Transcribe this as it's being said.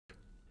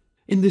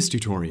In this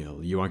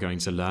tutorial, you are going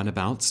to learn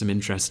about some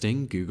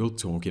interesting Google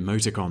Talk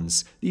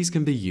emoticons. These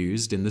can be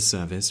used in the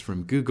service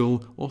from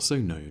Google, also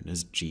known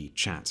as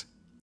Gchat.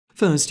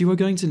 First, you are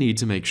going to need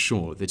to make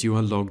sure that you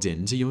are logged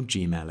into your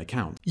Gmail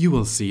account. You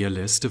will see a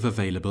list of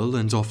available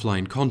and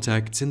offline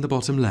contacts in the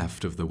bottom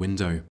left of the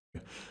window.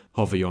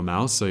 Hover your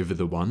mouse over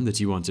the one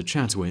that you want to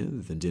chat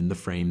with, and in the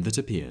frame that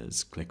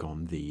appears, click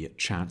on the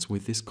Chat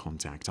with this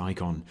contact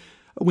icon.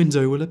 A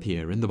window will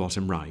appear in the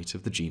bottom right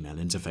of the Gmail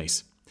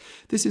interface.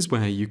 This is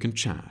where you can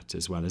chat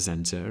as well as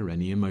enter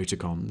any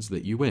emoticons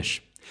that you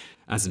wish.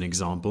 As an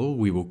example,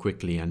 we will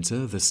quickly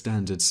enter the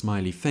standard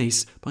smiley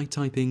face by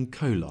typing :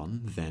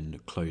 then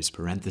close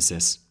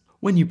parenthesis.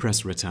 When you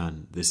press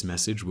return, this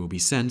message will be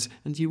sent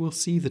and you will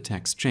see the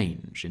text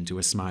change into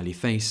a smiley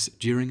face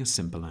during a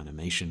simple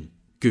animation.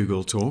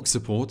 Google Talk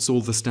supports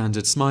all the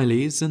standard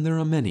smileys, and there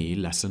are many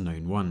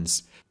lesser-known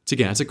ones. To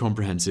get a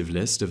comprehensive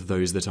list of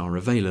those that are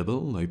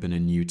available, open a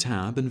new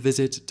tab and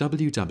visit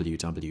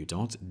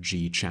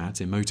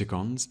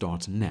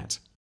www.gchatemoticons.net.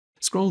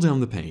 Scroll down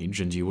the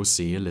page and you will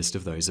see a list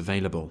of those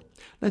available.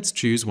 Let's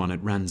choose one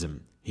at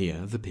random,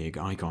 here the pig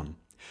icon.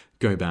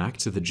 Go back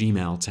to the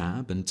Gmail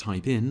tab and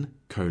type in :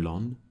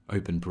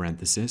 open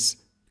parenthesis, :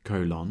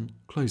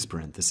 close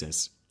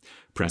parenthesis.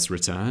 Press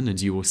return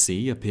and you will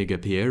see a pig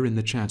appear in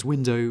the chat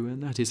window,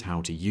 and that is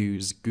how to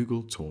use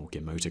Google Talk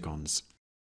emoticons.